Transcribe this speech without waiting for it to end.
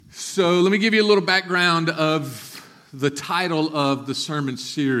So let me give you a little background of the title of the sermon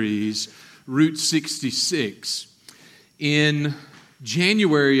series, Route 66. In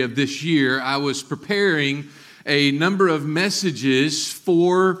January of this year, I was preparing a number of messages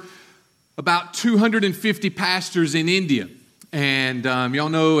for about 250 pastors in India. And y'all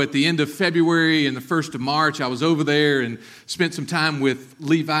know at the end of February and the 1st of March, I was over there and spent some time with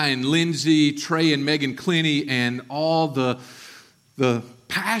Levi and Lindsay, Trey and Megan Clenny, and all the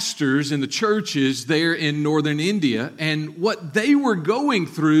pastors in the churches there in northern India. And what they were going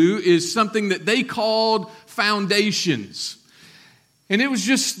through is something that they called foundations. And it was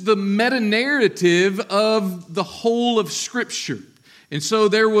just the meta-narrative of the whole of Scripture. And so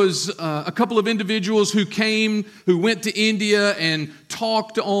there was a couple of individuals who went to India and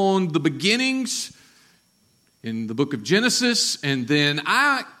talked on the beginnings in the book of Genesis. And then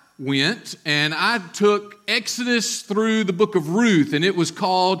I went and I took Exodus through the book of Ruth, and it was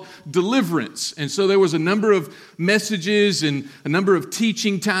called Deliverance. And so there was a number of messages and a number of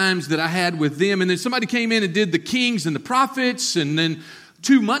teaching times that I had with them. And then somebody came in and did the Kings and the Prophets. And then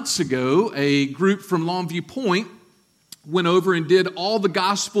 2 months ago, a group from Longview Point went over and did all the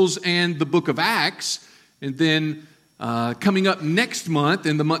Gospels and the book of Acts. And then coming up next month,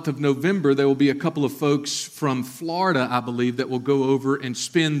 in the month of November, there will be a couple of folks from Florida, I believe, that will go over and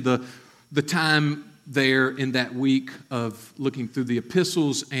spend the time there in that week of looking through the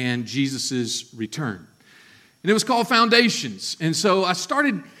epistles and Jesus' return. And it was called Foundations. And so I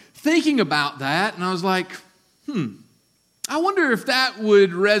started thinking about that, and I was like, I wonder if that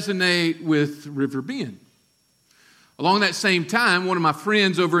would resonate with River Bend. Along that same time, one of my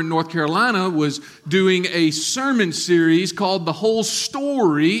friends over in North Carolina was doing a sermon series called The Whole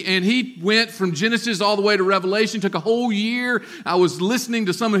Story, and he went from Genesis all the way to Revelation, took a whole year. I was listening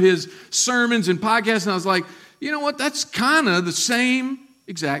to some of his sermons and podcasts, and I was like, you know what, that's kind of the same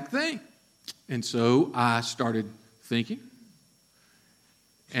exact thing. And so I started thinking,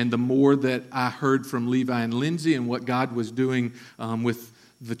 and the more that I heard from Levi and Lindsay and what God was doing with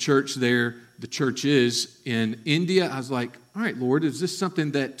the church there, the church is in India, I was like, all right, Lord, is this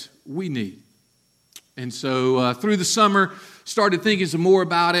something that we need? And so through the summer, started thinking some more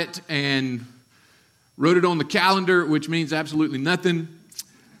about it and wrote it on the calendar, which means absolutely nothing.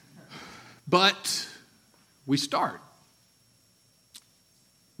 But we start.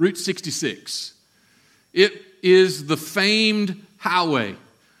 Route 66. It is the famed highway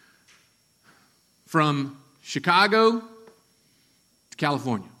from Chicago to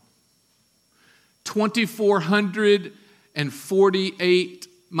California. 2,448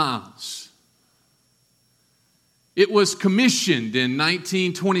 miles. It was commissioned in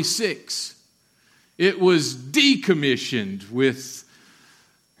 1926. It was decommissioned with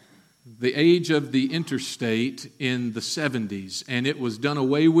the age of the interstate in the 70s. And it was done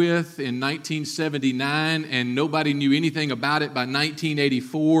away with in 1979, and nobody knew anything about it by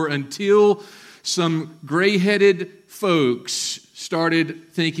 1984 until some gray-headed folks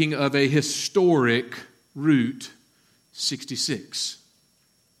started thinking of a historic Route 66.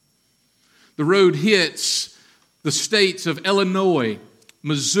 The road hits the states of Illinois,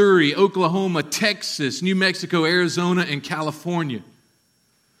 Missouri, Oklahoma, Texas, New Mexico, Arizona, and California.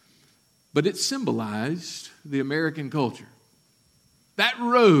 But it symbolized the American culture. That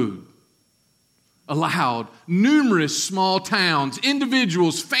road allowed numerous small towns,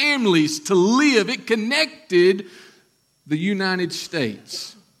 individuals, families to live. It connected the United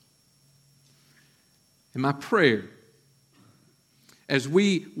States. And my prayer, as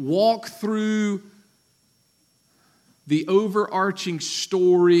we walk through the overarching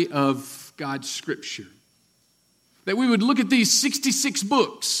story of God's Scripture, that we would look at these 66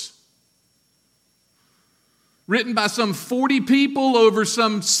 books written by some 40 people over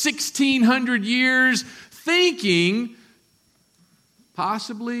some 1,600 years, thinking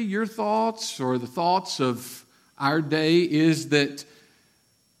possibly your thoughts or the thoughts of our day is that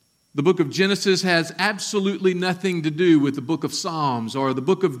the book of Genesis has absolutely nothing to do with the book of Psalms, or the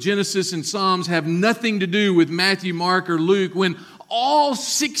book of Genesis and Psalms have nothing to do with Matthew, Mark, or Luke, when all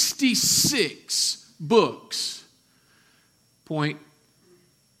 66 books point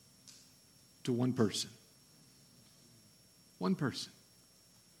to one person. One person.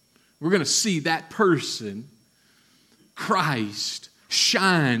 We're going to see that person, Christ,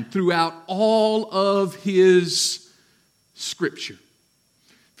 shine throughout all of His Scripture.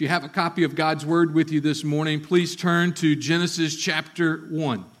 If you have a copy of God's Word with you this morning, please turn to Genesis chapter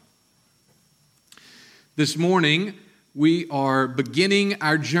 1. This morning, we are beginning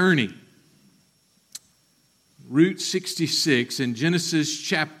our journey. Route 66 in Genesis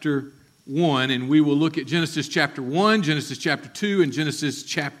chapter 1, and we will look at Genesis chapter 1, Genesis chapter 2, and Genesis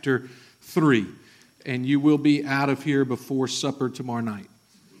chapter 3. And you will be out of here before supper tomorrow night.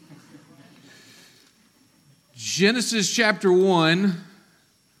 Genesis chapter 1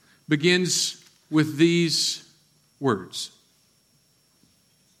 begins with these words.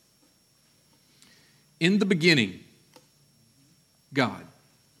 In the beginning, God.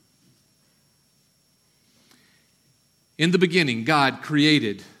 In the beginning, God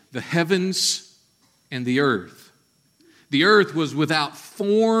created the heavens and the earth. The earth was without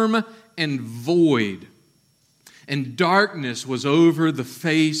form and void, and darkness was over the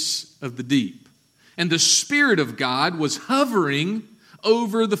face of the deep. And the Spirit of God was hovering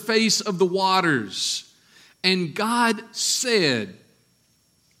over the face of the waters. And God said,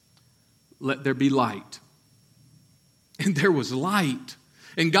 "Let there be light." And there was light.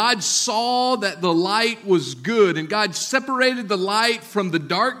 And God saw that the light was good. And God separated the light from the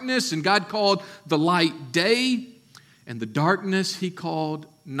darkness. And God called the light day. And the darkness He called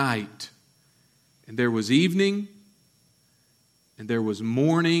night. And there was evening. And there was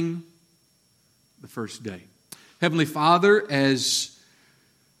morning the first day. Heavenly Father, as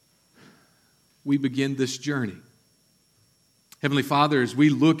we begin this journey, Heavenly Father, as we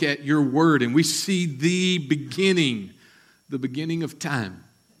look at your word and we see the beginning of time,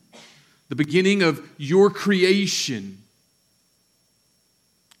 the beginning of your creation,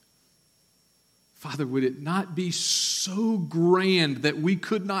 Father, would it not be so grand that we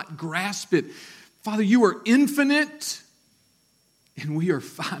could not grasp it? Father, you are infinite and we are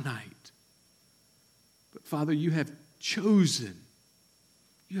finite. But Father, you have chosen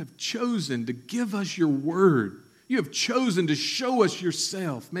to give us your word. You have chosen to show us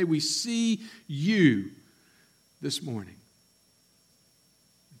yourself. May we see you this morning.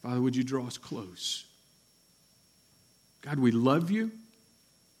 Father, would you draw us close? God, we love you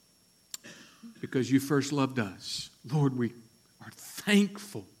because you first loved us. Lord, we are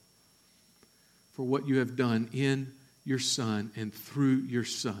thankful for what you have done in your Son and through your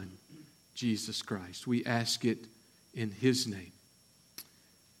Son, Jesus Christ. We ask it in His name.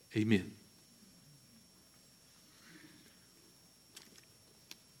 Amen.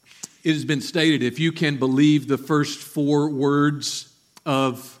 It has been stated, if you can believe the first 4 words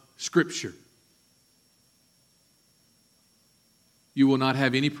of Scripture, you will not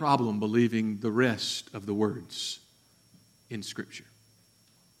have any problem believing the rest of the words in Scripture.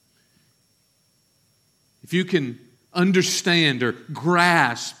 If you can understand or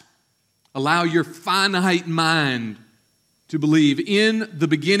grasp, allow your finite mind to believe in the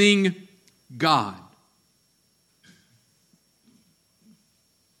beginning, God,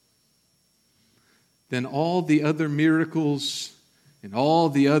 then all the other miracles and all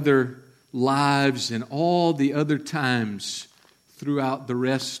the other lives and all the other times throughout the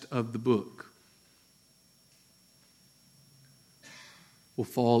rest of the book will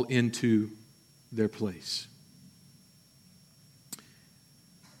fall into their place.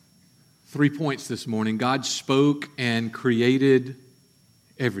 3 points this morning. God spoke and created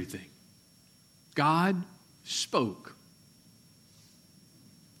everything. God spoke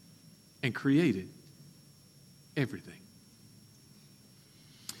and created everything.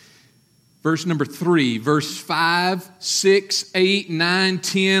 Verse number 3, verse 5, 6, 8, 9,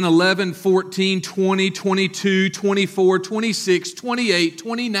 10, 11, 14, 20, 22, 24, 26, 28,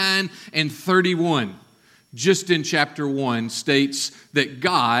 29, and 31, just in chapter 1, states that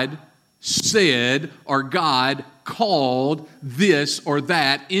God said or God called this or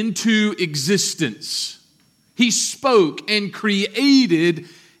that into existence. He spoke and created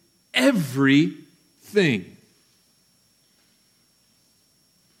everything.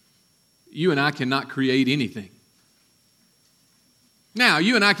 You and I cannot create anything. Now,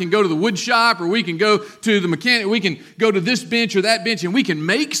 you and I can go to the wood shop, or we can go to the mechanic, we can go to this bench or that bench, and we can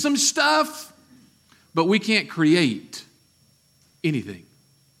make some stuff, but we can't create anything.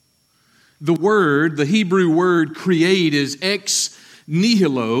 The word, the Hebrew word create, is ex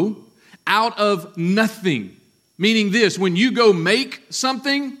nihilo, out of nothing. Meaning this, when you go make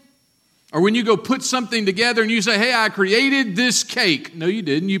something, or when you go put something together and you say, hey, I created this cake. No, you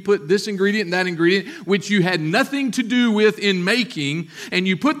didn't. You put this ingredient and that ingredient, which you had nothing to do with in making, and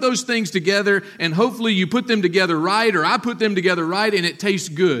you put those things together, and hopefully you put them together right, or I put them together right, and it tastes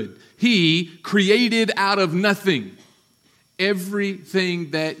good. He created out of nothing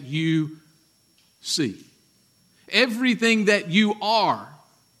everything that you see, everything that you are.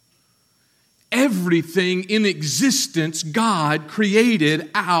 Everything in existence, God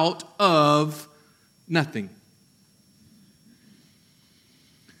created out of nothing.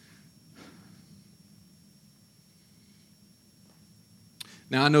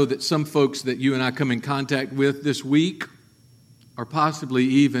 Now, I know that some folks that you and I come in contact with this week, or possibly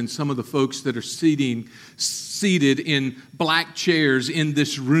even some of the folks that are seated in black chairs in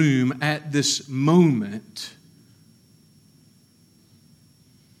this room at this moment,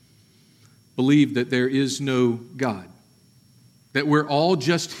 believe that there is no God. That we're all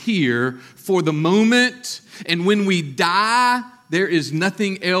just here for the moment, and when we die, there is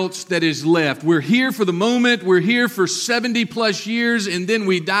nothing else that is left. We're here for the moment, we're here for 70 plus years, and then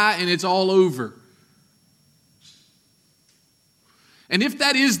we die and it's all over. And if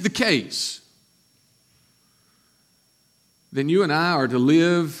that is the case, then you and I are to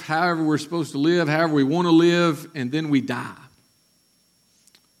live however we're supposed to live, however we want to live, and then we die.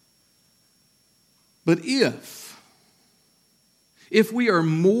 But if we are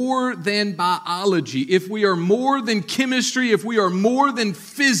more than biology, if we are more than chemistry, if we are more than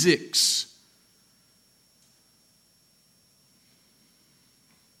physics,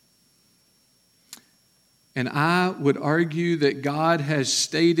 and I would argue that God has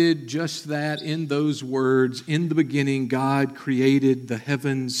stated just that in those words, in the beginning, God created the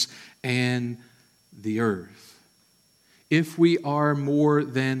heavens and the earth. If we are more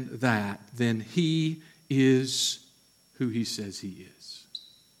than that, then He is who He says He is.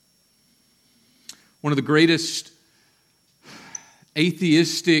 One of the greatest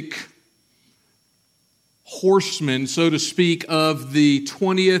atheistic horsemen, so to speak, of the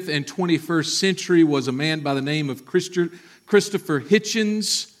 20th and 21st century was a man by the name of Christopher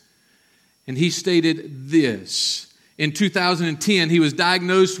Hitchens. And he stated this. In 2010, he was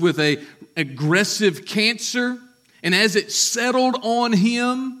diagnosed with an aggressive cancer. And as it settled on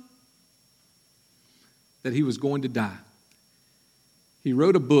him that he was going to die, he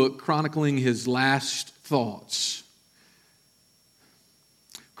wrote a book chronicling his last thoughts.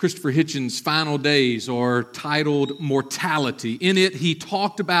 Christopher Hitchens' final days are titled Mortality. In it, he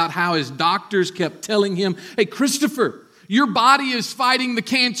talked about how his doctors kept telling him, "Hey, Christopher, your body is fighting the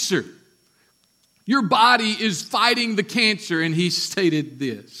cancer. Your body is fighting the cancer." And he stated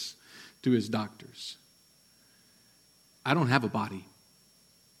this to his doctors: "I don't have a body.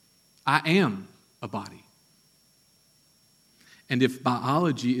 I am a body." And if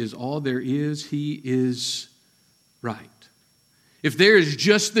biology is all there is, he is right. If there is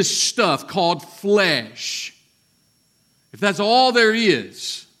just this stuff called flesh, if that's all there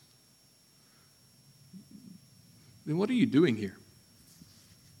is, then what are you doing here?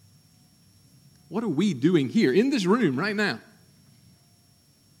 What are we doing here in this room right now?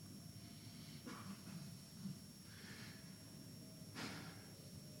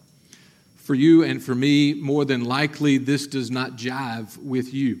 For you and for me, more than likely, this does not jive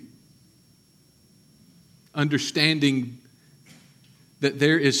with you. Understanding that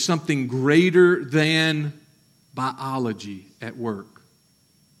there is something greater than biology at work.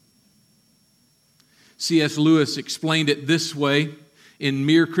 C.S. Lewis explained it this way in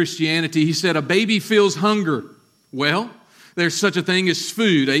Mere Christianity. He said, "A baby feels hunger. Well, there's such a thing as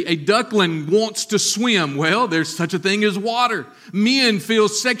food. A duckling wants to swim. Well, there's such a thing as water. Men feel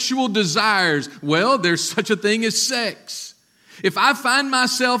sexual desires. Well, there's such a thing as sex. If I find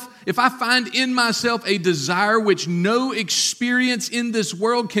in myself a desire which no experience in this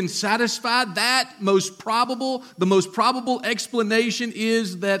world can satisfy, the most probable explanation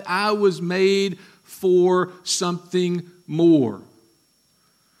is that I was made for something more.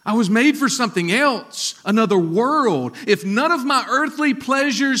 I was made for something else, another world. If none of my earthly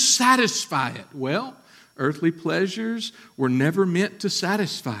pleasures satisfy it, well, earthly pleasures were never meant to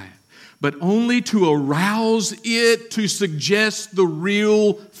satisfy it, but only to arouse it to suggest the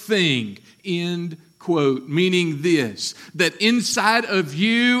real thing." End quote. Meaning this, that inside of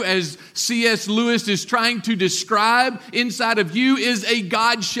you, as C.S. Lewis is trying to describe, inside of you is a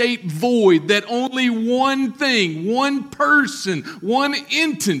God-shaped void that only one thing, one person, one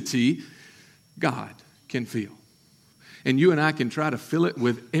entity, God, can fill. And you and I can try to fill it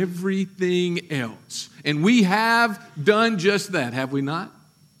with everything else. And we have done just that, have we not?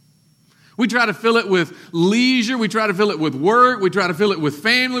 We try to fill it with leisure. We try to fill it with work. We try to fill it with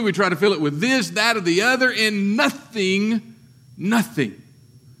family. We try to fill it with this, that, or the other. And nothing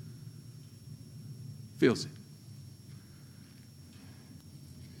fills it.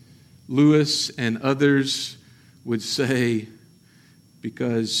 Lewis and others would say,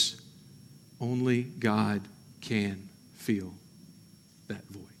 because only God can fill that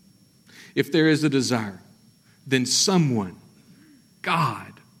void. If there is a desire, then someone,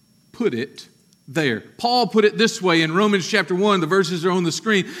 God, put it there. Paul put it this way in Romans chapter 1. The verses are on the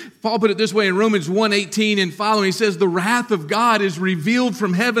screen. Paul put it this way in Romans 1:18 and following. He says, the wrath of God is revealed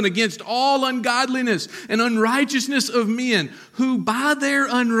from heaven against all ungodliness and unrighteousness of men who by their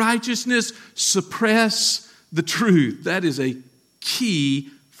unrighteousness suppress the truth. That is a key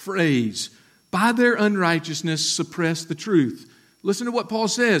phrase. By their unrighteousness suppress the truth. Listen to what Paul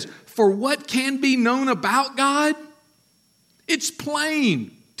says. For what can be known about God? It's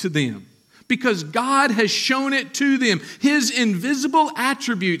plain to them, because God has shown it to them. His invisible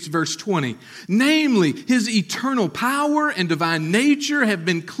attributes, verse 20, namely His eternal power and divine nature, have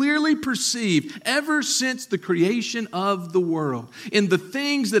been clearly perceived ever since the creation of the world. In the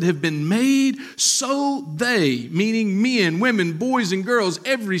things that have been made, so they, meaning men, women, boys, and girls,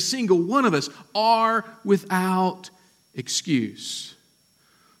 every single one of us, are without excuse.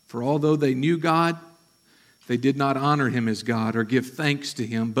 For although they knew God, they did not honor Him as God or give thanks to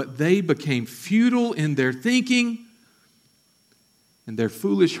Him, but they became futile in their thinking, and their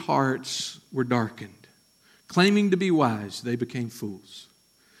foolish hearts were darkened. Claiming to be wise, they became fools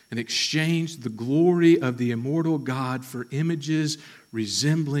and exchanged the glory of the immortal God for images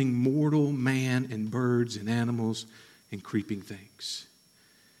resembling mortal man and birds and animals and creeping things.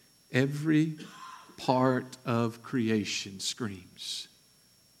 Every part of creation screams,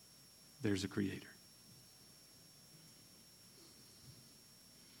 there's a Creator.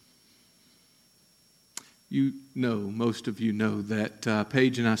 You know, most of you know that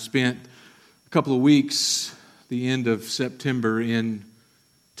Paige and I spent a couple of weeks, the end of September, in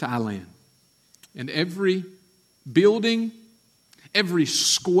Thailand. And every building, every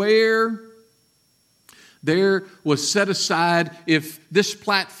square there was set aside. If this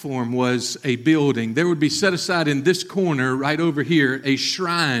platform was a building, there would be set aside in this corner right over here a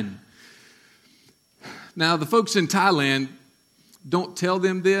shrine. Now, the folks in Thailand, don't tell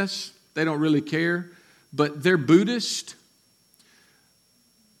them this. They don't really care. But they're Buddhist,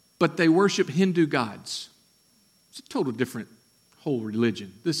 but they worship Hindu gods. It's a total different whole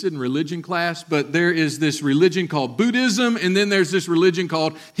religion. This isn't religion class, but there is this religion called Buddhism, and then there's this religion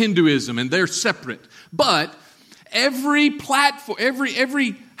called Hinduism, and they're separate. But every platform,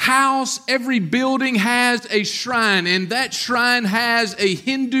 every house, every building has a shrine, and that shrine has a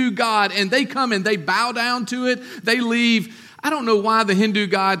Hindu god, and they come and they bow down to it. They leave. I don't know why the Hindu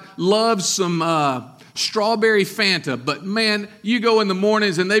god loves some strawberry Fanta, but man, you go in the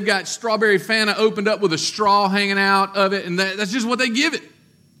mornings and they've got strawberry Fanta opened up with a straw hanging out of it, and that's just what they give it.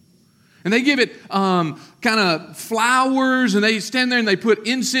 And they give it kind of flowers, and they stand there and they put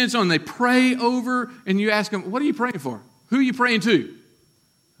incense on, and they pray over, and you ask them, what are you praying for? Who are you praying to?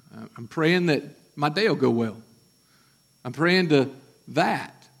 I'm praying that my day will go well. I'm praying to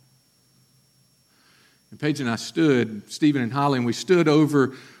that. And Paige and I stood, Stephen and Holly, and we stood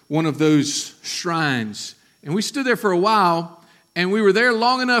over one of those shrines. And we stood there for a while, and we were there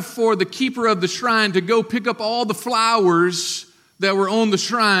long enough for the keeper of the shrine to go pick up all the flowers that were on the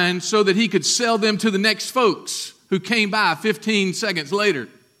shrine so that he could sell them to the next folks who came by 15 seconds later.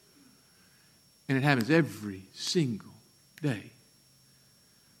 And it happens every single day.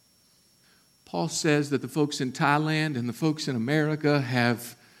 Paul says that the folks in Thailand and the folks in America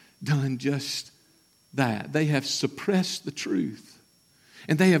have done just that. They have suppressed the truth.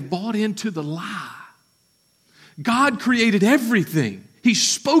 And they have bought into the lie. God created everything. He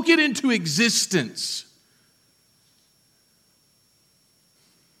spoke it into existence.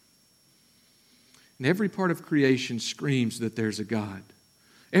 And every part of creation screams that there's a God.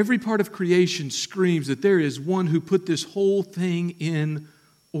 Every part of creation screams that there is one who put this whole thing in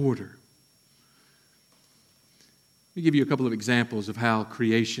order. Let me give you a couple of examples of how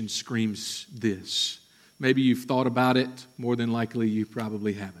creation screams this. Maybe you've thought about it. More than likely, you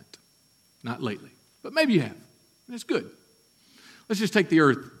probably haven't. Not lately. But maybe you have. And it's good. Let's just take the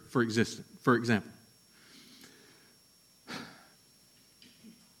earth for example.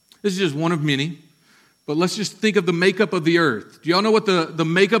 This is just one of many. But let's just think of the makeup of the earth. Do y'all know what the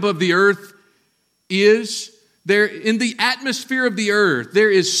makeup of the earth is? There, in the atmosphere of the earth,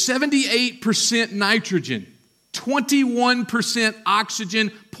 there is 78% nitrogen, 21%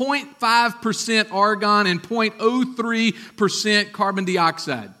 oxygen, 0.5% argon, and 0.03% carbon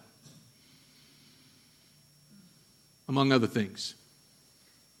dioxide, among other things.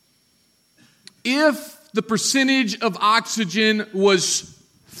 If the percentage of oxygen was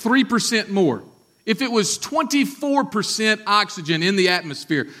 3% more, if it was 24% oxygen in the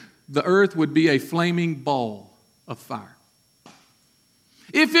atmosphere, the earth would be a flaming ball of fire.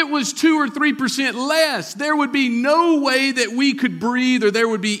 If it was 2 or 3% less, there would be no way that we could breathe or there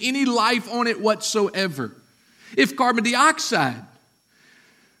would be any life on it whatsoever. If carbon dioxide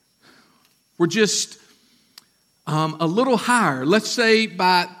were just a little higher, let's say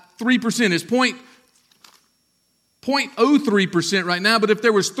by 3%, it's 0.03% right now, but if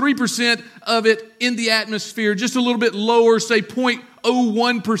there was 3% of it in the atmosphere, just a little bit lower, say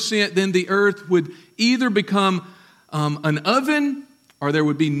 0.01%, then the earth would either become an oven or there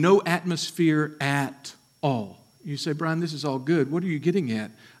would be no atmosphere at all. You say, Brian, this is all good. What are you getting at?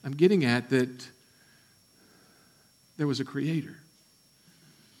 I'm getting at that there was a creator.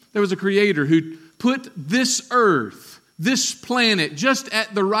 There was a creator who put this earth, this planet, just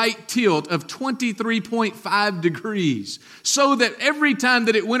at the right tilt of 23.5 degrees, so that every time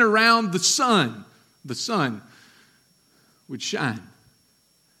that it went around the sun would shine,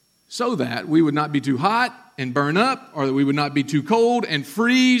 so that we would not be too hot and burn up, or that we would not be too cold and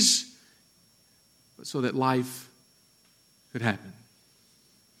freeze, but so that life could happen.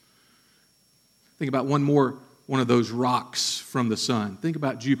 Think about one of those rocks from the sun. Think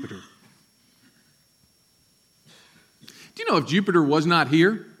about Jupiter. Do you know if Jupiter was not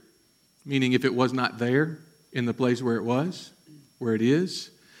here, meaning if it was not there in the place where it is,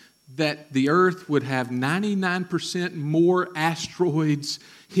 that the earth would have 99% more asteroids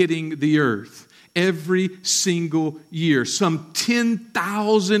hitting the earth every single year. Some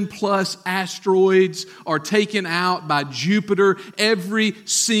 10,000 plus asteroids are taken out by Jupiter every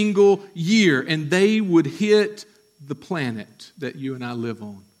single year, and they would hit the planet that you and I live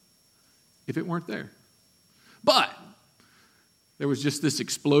on if it weren't there. But there was just this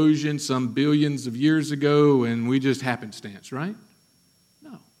explosion some billions of years ago, and we just happenstance, right?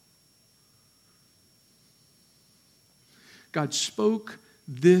 No. God spoke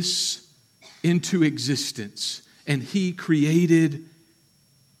this into existence, and He created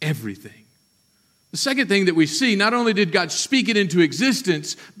everything. The second thing that we see, not only did God speak it into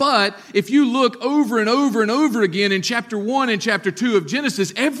existence, but if you look over and over and over again in chapter 1 and chapter 2 of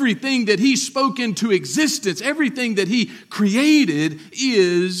Genesis, everything that He spoke into existence, everything that He created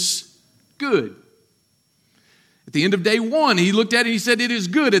is good. At the end of day 1, He looked at it and He said, it is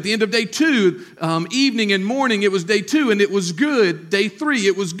good. At the end of day 2, evening and morning, it was day 2 and it was good. Day 3,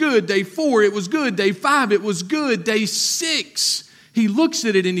 it was good. Day 4, it was good. Day 5, it was good. Day 6, He looks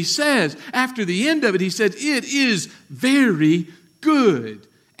at it and He says, after the end of it, He said, it is very good.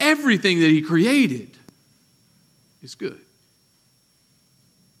 Everything that He created is good.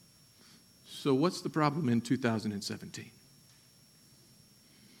 So what's the problem in 2017?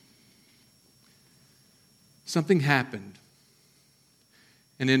 Something happened.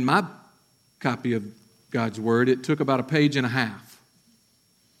 And in my copy of God's Word, it took about a page and a half.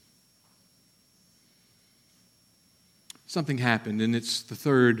 Something happened, and it's the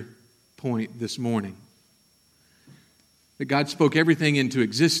third point this morning. That God spoke everything into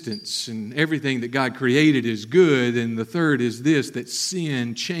existence, and everything that God created is good. And the third is this, that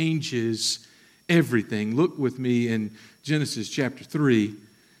sin changes everything. Look with me in Genesis chapter 3.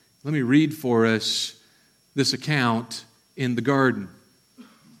 Let me read for us this account in the garden.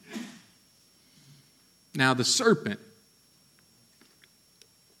 Now the serpent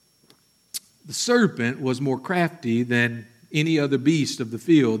was more crafty than any other beast of the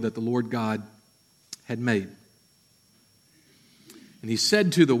field that the Lord God had made. And he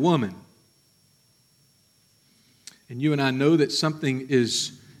said to the woman, and you and I know that something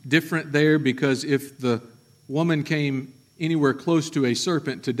is different there, because if the woman came anywhere close to a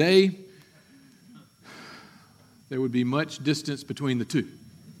serpent today, there would be much distance between the two.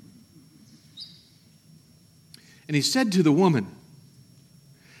 And he said to the woman,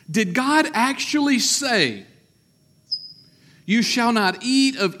 did God actually say, you shall not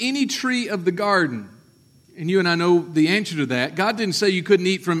eat of any tree of the garden? And you and I know the answer to that. God didn't say you couldn't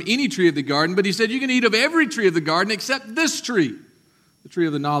eat from any tree of the garden, but He said you can eat of every tree of the garden except this tree, the tree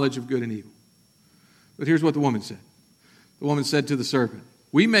of the knowledge of good and evil. But here's what the woman said. The woman said to the serpent,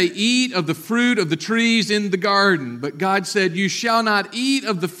 we may eat of the fruit of the trees in the garden, but God said, you shall not eat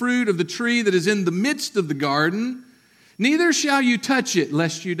of the fruit of the tree that is in the midst of the garden, neither shall you touch it,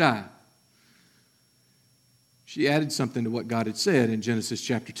 lest you die. She added something to what God had said in Genesis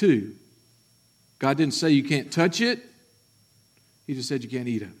chapter 2. God didn't say you can't touch it. He just said you can't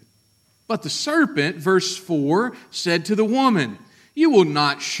eat of it. But the serpent, verse 4, said to the woman, you will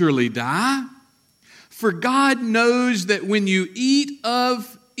not surely die. For God knows that when you eat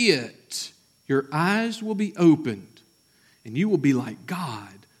of it, your eyes will be opened, and you will be like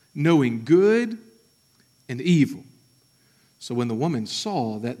God, knowing good and evil. So when the woman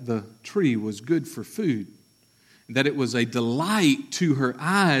saw that the tree was good for food, that it was a delight to her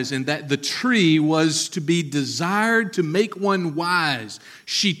eyes, and that the tree was to be desired to make one wise,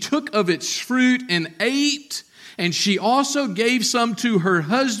 she took of its fruit and ate, and she also gave some to her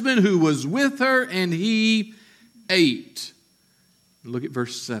husband who was with her, and he ate. Look at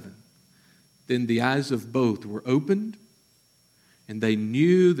verse 7. Then the eyes of both were opened, and they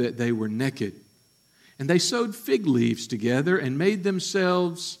knew that they were naked. And they sewed fig leaves together and made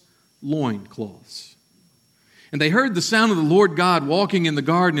themselves loincloths. And they heard the sound of the Lord God walking in the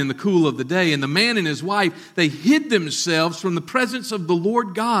garden in the cool of the day. And the man and his wife, they hid themselves from the presence of the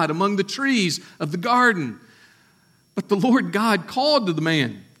Lord God among the trees of the garden. But the Lord God called to the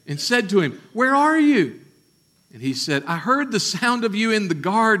man and said to him, "Where are you?" And he said, "I heard the sound of you in the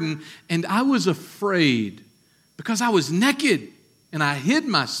garden, and I was afraid because I was naked, and I hid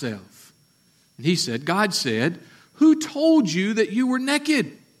myself." And he said, God said, "Who told you that you were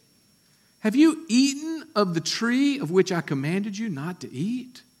naked? Have you eaten of the tree of which I commanded you not to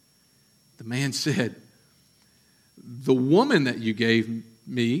eat?" The man said, "The woman that you gave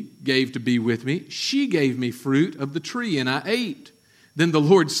to be with me, she gave me fruit of the tree, and I ate." Then the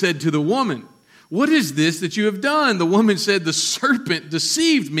Lord said to the woman, "What is this that you have done?" The woman said, "The serpent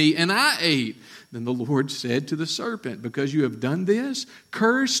deceived me, and I ate." Then the Lord said to the serpent, "Because you have done this,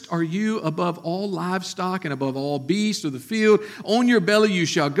 cursed are you above all livestock and above all beasts of the field. On your belly you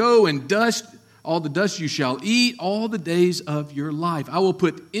shall go, and all the dust you shall eat all the days of your life. I will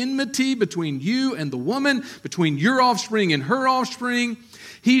put enmity between you and the woman, between your offspring and her offspring.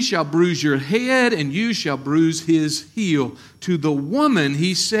 He shall bruise your head, and you shall bruise his heel." To the woman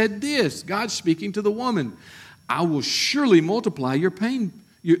he said this, God speaking to the woman, "I will surely multiply your pain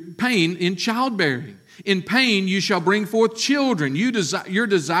in childbearing. In pain you shall bring forth children. Your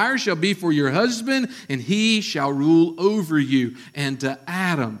desire shall be for your husband, and he shall rule over you." And to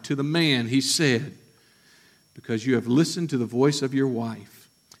Adam, to the man, he said, "Because you have listened to the voice of your wife,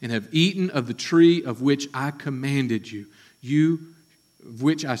 and have eaten of the tree of which I commanded you, of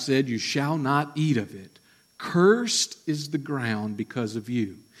which I said you shall not eat of it, cursed is the ground because of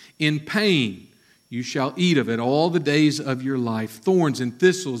you. In pain you shall eat of it all the days of your life. Thorns and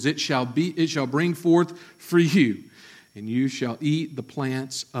thistles it shall bring forth for you, and you shall eat the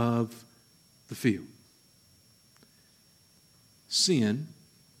plants of the field." Sin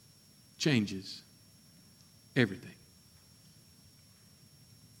changes everything.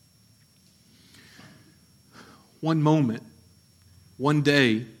 One moment, one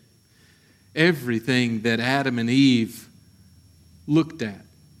day, everything that Adam and Eve looked at,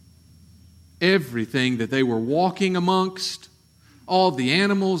 everything that they were walking amongst, all the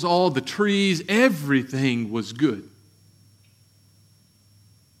animals, all the trees, everything was good.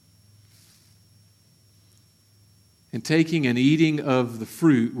 And taking and eating of the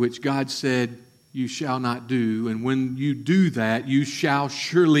fruit which God said you shall not do, and when you do that, you shall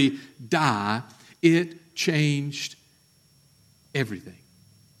surely die, it changed everything.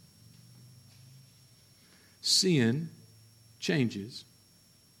 Sin changes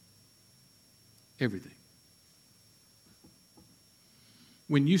everything.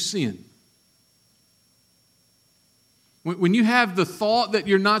 When you sin, when you have the thought that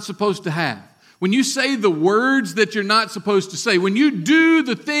you're not supposed to have, when you say the words that you're not supposed to say, when you do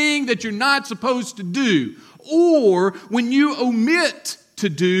the thing that you're not supposed to do, or when you omit to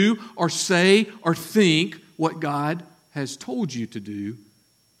do or say or think what God has told you to do,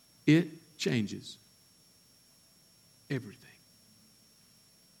 it changes everything.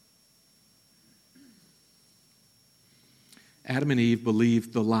 Adam and Eve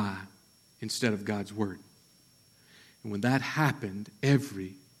believed the lie instead of God's word. And when that happened,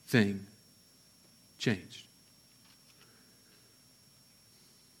 everything changed.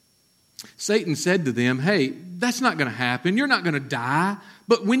 Satan said to them, "Hey, that's not going to happen. You're not going to die.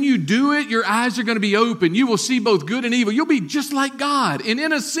 But when you do it, your eyes are going to be open. You will see both good and evil. You'll be just like God." And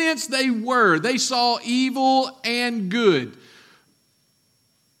in a sense, they were. They saw evil and good.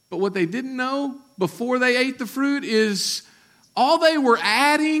 But what they didn't know before they ate the fruit is all they were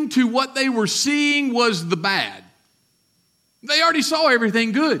adding to what they were seeing was the bad. They already saw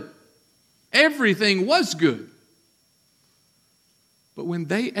everything good. Everything was good. But when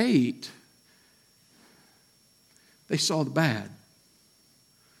they ate, they saw the bad.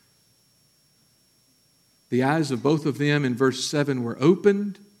 The eyes of both of them in verse 7 were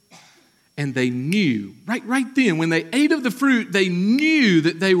opened, and they knew, right then, when they ate of the fruit, they knew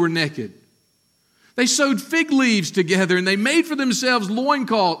that they were naked. They sewed fig leaves together and they made for themselves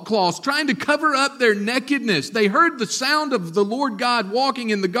loincloths, trying to cover up their nakedness. They heard the sound of the Lord God walking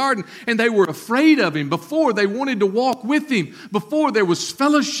in the garden, and they were afraid of him. Before, they wanted to walk with him. Before, there was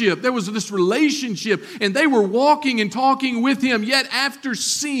fellowship. There was this relationship, and they were walking and talking with him. Yet after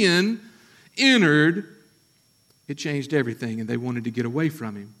sin entered, it changed everything, and they wanted to get away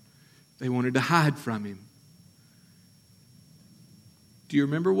from him. They wanted to hide from him. Do you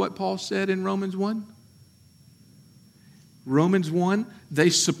remember what Paul said in Romans 1? Romans 1, they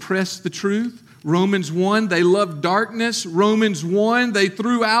suppressed the truth. Romans 1, they loved darkness. Romans 1, they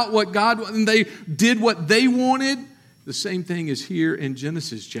threw out what God, and they did what they wanted. The same thing is here in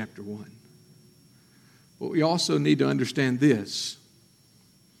Genesis chapter 1. But we also need to understand this.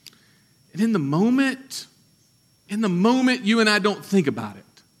 And in the moment you and I don't think about it.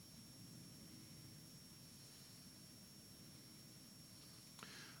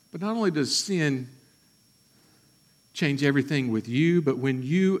 But not only does sin change everything with you, but when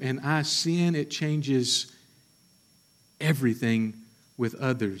you and I sin, it changes everything with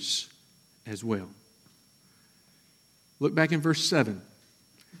others as well. Look back in verse 7.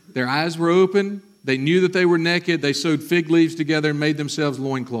 Their eyes were open. They knew that they were naked. They sewed fig leaves together and made themselves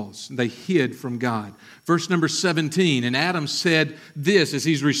loincloths. They hid from God. Verse number 17, and Adam said this as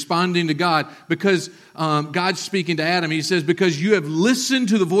he's responding to God, because God's speaking to Adam. He says, because you have listened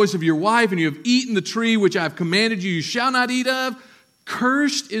to the voice of your wife and you have eaten the tree which I have commanded you, you shall not eat of.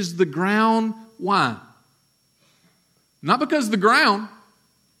 Cursed is the ground. Why? Not because of the ground.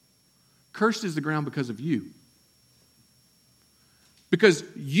 Cursed is the ground because of you. Because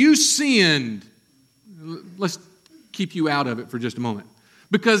you sinned. Let's keep you out of it for just a moment.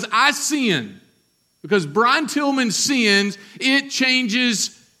 Because I sinned. Because Brian Tillman sins, it changes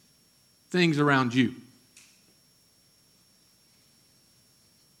things around you.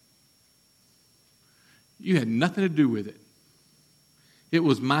 You had nothing to do with it. It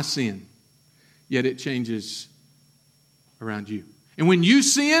was my sin. Yet it changes around you. And when you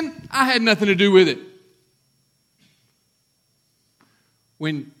sin, I had nothing to do with it.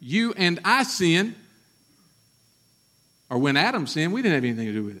 When you and I sin, or when Adam sinned, we didn't have anything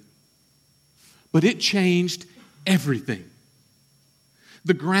to do with it. But it changed everything.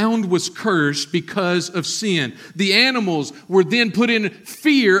 The ground was cursed because of sin. The animals were then put in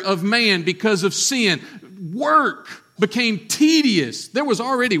fear of man because of sin. Work became tedious. There was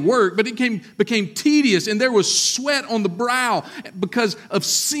already work, but it became tedious, and there was sweat on the brow because of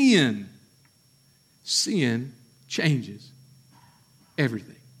sin. Sin changes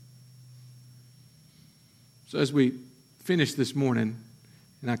everything. So as we finish this morning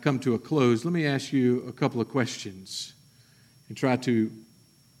and I come to a close, let me ask you a couple of questions and try to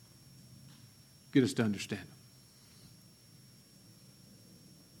get us to understand them.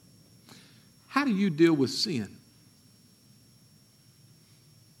 How do you deal with sin?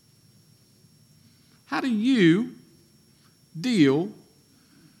 How do you deal,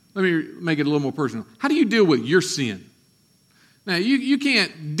 let me make it a little more personal. How do you deal with your sin? Now, you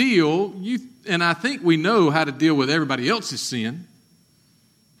can't deal, and I think we know how to deal with everybody else's sin.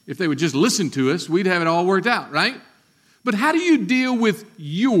 If they would just listen to us, we'd have it all worked out, right? But how do you deal with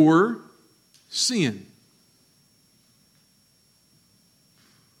your sin?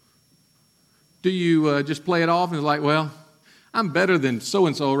 Do you just play it off and it's like, well, I'm better than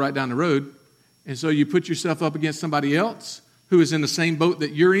so-and-so right down the road. And so you put yourself up against somebody else who is in the same boat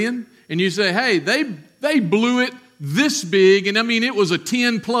that you're in. And you say, hey, they blew it this big. And I mean, it was a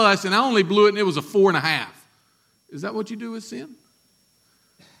 10 plus and I only blew it and it was a 4.5. Is that what you do with sin?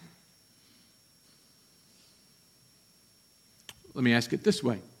 Let me ask it this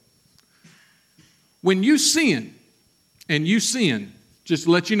way. When you sin, and you sin, just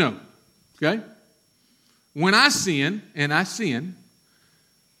to let you know, okay? When I sin, and I sin,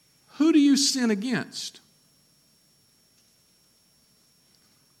 who do you sin against?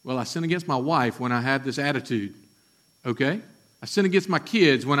 Well, I sin against my wife when I have this attitude, okay? I sin against my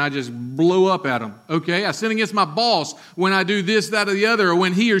kids when I just blow up at them, okay? I sin against my boss when I do this, that, or the other, or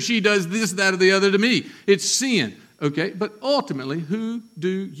when he or she does this, that, or the other to me. It's sin. Okay, but ultimately, who do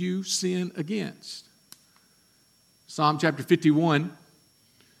you sin against? Psalm chapter 51,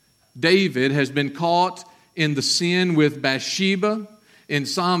 David has been caught in the sin with Bathsheba. In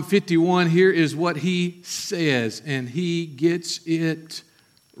Psalm 51, here is what he says, and he gets it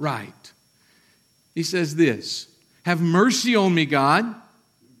right. He says this, have mercy on me, God,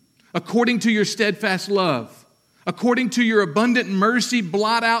 according to your steadfast love. According to your abundant mercy,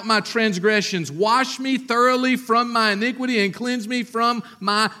 blot out my transgressions. Wash me thoroughly from my iniquity and cleanse me from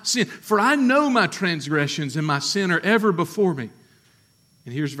my sin. For I know my transgressions and my sin are ever before me.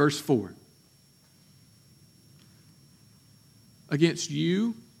 And here's verse 4. Against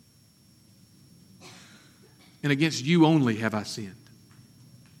you and against you only have I sinned.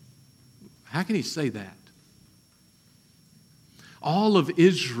 How can he say that? All of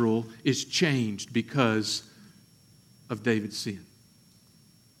Israel is changed because of David's sin.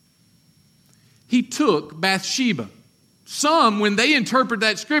 He took Bathsheba. Some, when they interpret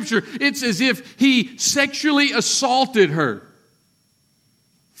that scripture, it's as if he sexually assaulted her.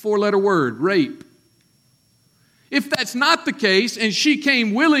 4-letter word, rape. If that's not the case and she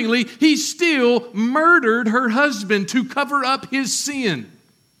came willingly, he still murdered her husband to cover up his sin.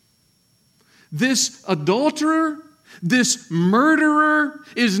 This adulterer, this murderer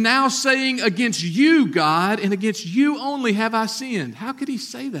is now saying, against you, God, and against you only have I sinned. How could he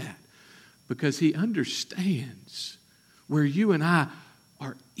say that? Because he understands where you and I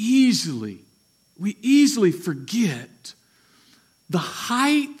are we easily forget the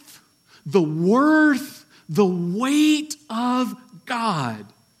height, the worth, the weight of God.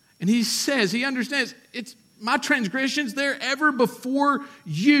 And he says, he understands, it's my transgressions, they're ever before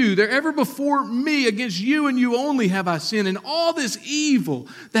you. They're ever before me. Against you and you only have I sinned. And all this evil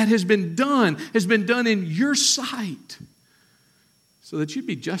that has been done in your sight, so that you'd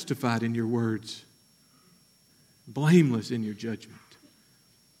be justified in your words, blameless in your judgment.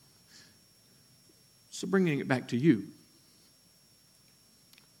 So bringing it back to you,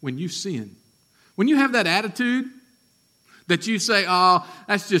 when you sin, when you have that attitude that you say, oh,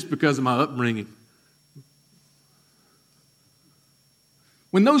 that's just because of my upbringing.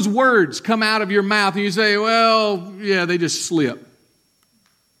 When those words come out of your mouth and you say, well, yeah, they just slip.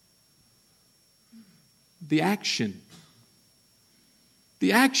 The action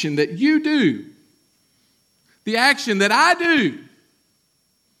that you do, the action that I do,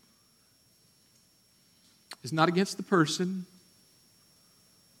 is not against the person.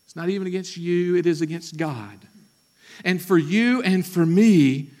 It's not even against you. It is against God. And for you and for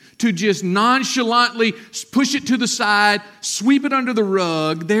me to just nonchalantly push it to the side, sweep it under the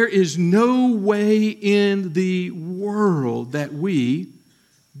rug, there is no way in the world that we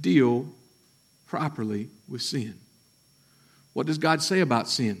deal properly with sin. What does God say about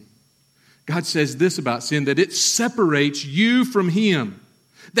sin? God says this about sin, that it separates you from Him.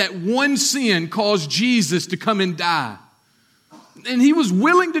 That one sin caused Jesus to come and die. And He was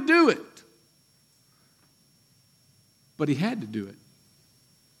willing to do it. But He had to do it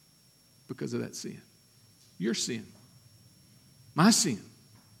because of that sin. Your sin. My sin.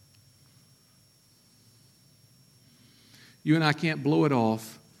 You and I can't blow it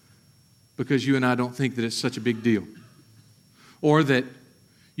off because you and I don't think that it's such a big deal. Or that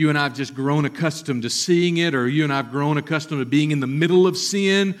you and I have just grown accustomed to seeing it, or you and I have grown accustomed to being in the middle of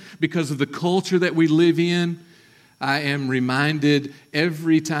sin because of the culture that we live in. I am reminded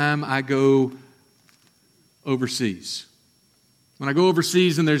every time I go overseas. When I go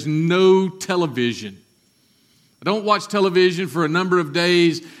overseas and there's no television, I don't watch television for a number of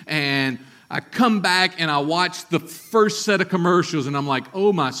days, and I come back and I watch the first set of commercials, and I'm like,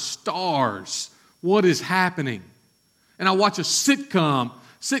 oh my stars, what is happening? And I watch a sitcom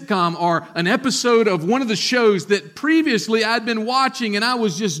or an episode of one of the shows that previously I'd been watching, and I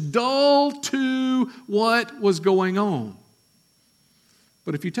was just dull to what was going on.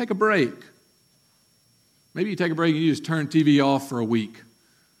 But if you take a break, maybe you take a break and you just turn TV off for a week.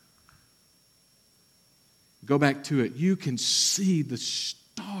 Go back to it. You can see the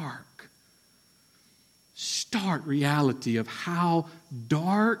stark reality of how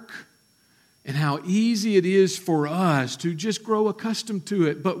dark and how easy it is for us to just grow accustomed to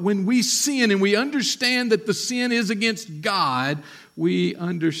it. But when we sin and we understand that the sin is against God, we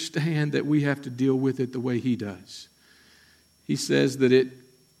understand that we have to deal with it the way He does. He says that it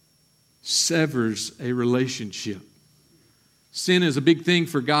severs a relationship. Sin is a big thing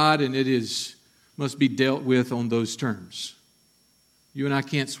for God, and it must be dealt with on those terms. You and I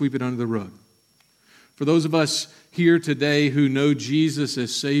can't sweep it under the rug. For those of us here today who know Jesus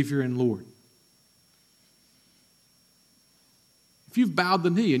as Savior and Lord, if you've bowed the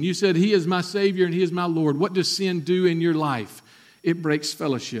knee and you said, He is my Savior and He is my Lord, what does sin do in your life? It breaks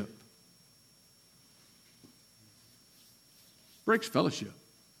fellowship. Breaks fellowship.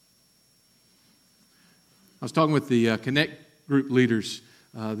 I was talking with the Connect group leaders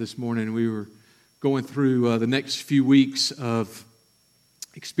this morning, and we were going through the next few weeks of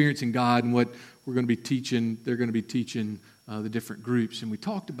experiencing God and what we're going to be teaching. They're going to be teaching the different groups. And we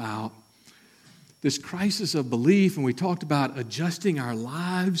talked about this crisis of belief, and we talked about adjusting our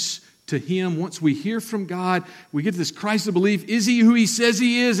lives to Him. Once we hear from God, we get to this crisis of belief. Is He who He says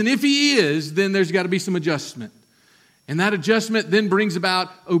He is? And if He is, then there's got to be some adjustment. And that adjustment then brings about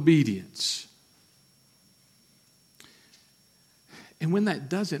obedience. And when that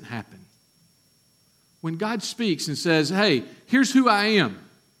doesn't happen, when God speaks and says, hey, here's who I am.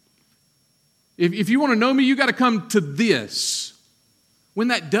 If you want to know me, you got to come to this. When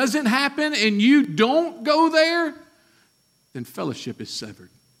that doesn't happen and you don't go there, then fellowship is severed.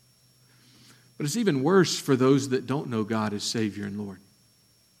 But it's even worse for those that don't know God as Savior and Lord.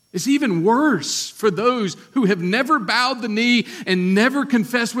 It's even worse for those who have never bowed the knee and never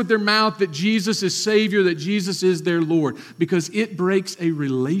confessed with their mouth that Jesus is Savior, that Jesus is their Lord, because it breaks a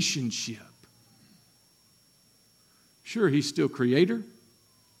relationship. Sure, He's still Creator.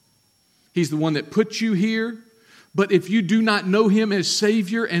 He's the one that put you here. But if you do not know Him as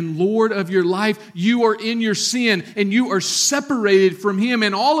Savior and Lord of your life, you are in your sin and you are separated from Him,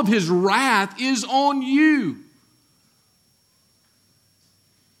 and all of His wrath is on you.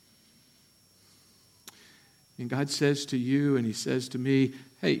 And God says to you, and He says to me,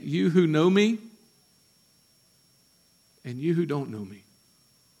 hey, you who know me and you who don't know me,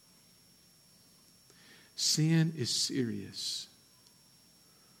 sin is serious.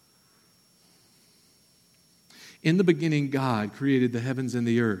 In the beginning, God created the heavens and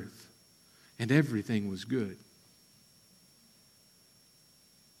the earth, and everything was good.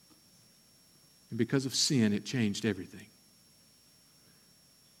 And because of sin, it changed everything.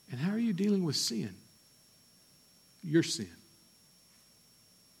 And how are you dealing with sin? Your sin.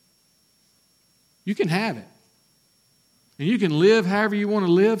 You can have it. And you can live however you want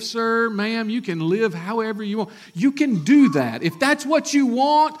to live, sir, ma'am. You can live however you want. You can do that. If that's what you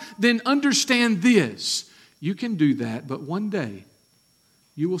want, then understand this. You can do that, but one day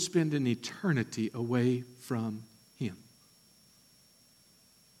you will spend an eternity away from Him.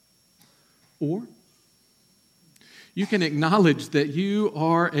 Or you can acknowledge that you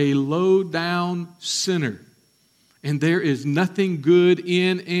are a low-down sinner and there is nothing good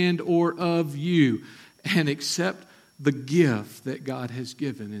in and or of you, and accept the gift that God has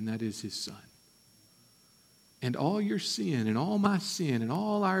given, and that is His Son. And all your sin and all my sin and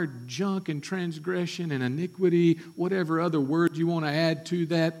all our junk and transgression and iniquity, whatever other word you want to add to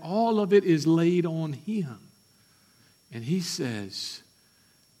that, all of it is laid on Him. And He says,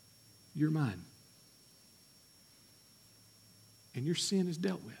 you're mine. And your sin is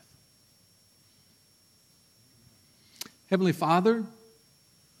dealt with. Heavenly Father,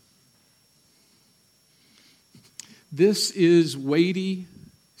 this is weighty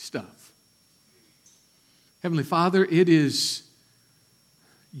stuff. Heavenly Father, it is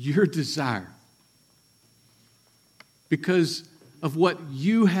your desire, because of what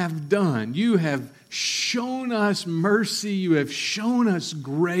you have done. You have shown us mercy. You have shown us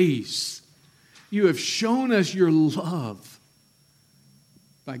grace. You have shown us your love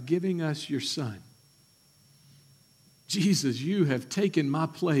by giving us your Son. Jesus, you have taken my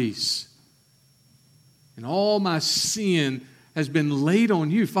place, and all my sin has been laid on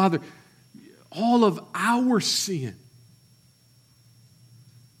you. Father, all of our sin,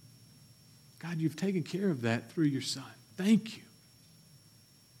 God, you've taken care of that through your Son. Thank you.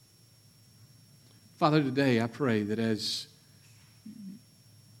 Father, today I pray that as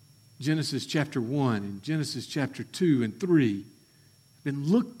Genesis chapter 1 and Genesis chapter 2 and 3 have been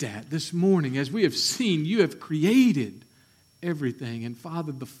looked at this morning, as we have seen, you have created everything. And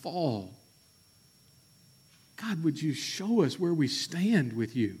Father, the fall, God, would you show us where we stand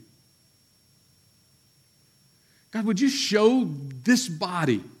with you? God, would you show this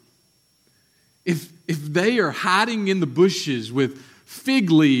body, if they are hiding in the bushes with fig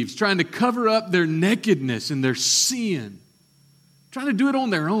leaves, trying to cover up their nakedness and their sin, trying to do it on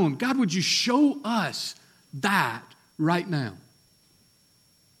their own, God, would you show us that right now?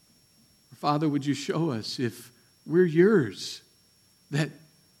 Father, would you show us, if we're yours, that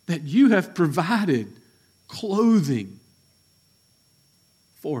you have provided clothing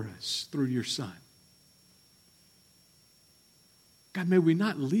for us through your Son. God, may we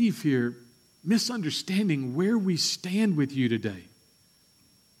not leave here misunderstanding where we stand with you today.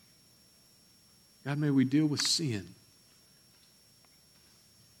 God, may we deal with sin.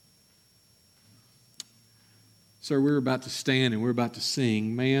 Sir, we're about to stand and we're about to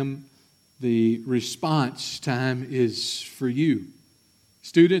sing. Ma'am, the response time is for you.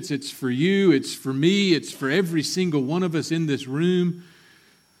 Students, it's for you, it's for me, it's for every single one of us in this room.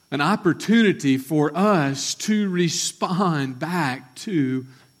 An opportunity for us to respond back to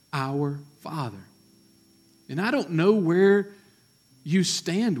our Father. And I don't know where you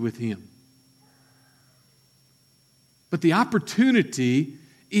stand with Him, but the opportunity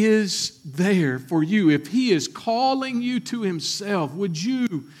is there for you. If He is calling you to Himself, would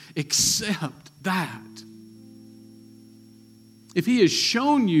you accept that? If He has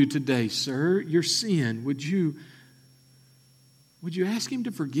shown you today, sir, your sin, would you ask Him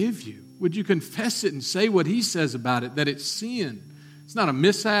to forgive you? Would you confess it and say what He says about it, that it's sin? It's not a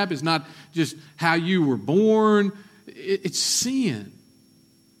mishap. It's not just how you were born. It's sin.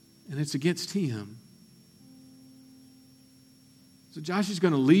 And it's against Him. So Josh is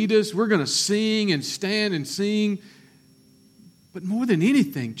going to lead us. We're going to sing and stand and sing. But more than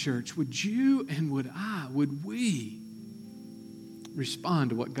anything, church, would you and would we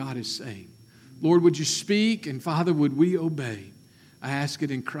respond to what God is saying? Lord, would you speak? And Father, would we obey? I ask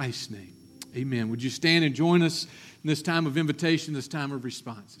it in Christ's name. Amen. Would you stand and join us in this time of invitation, this time of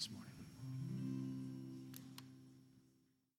response this morning?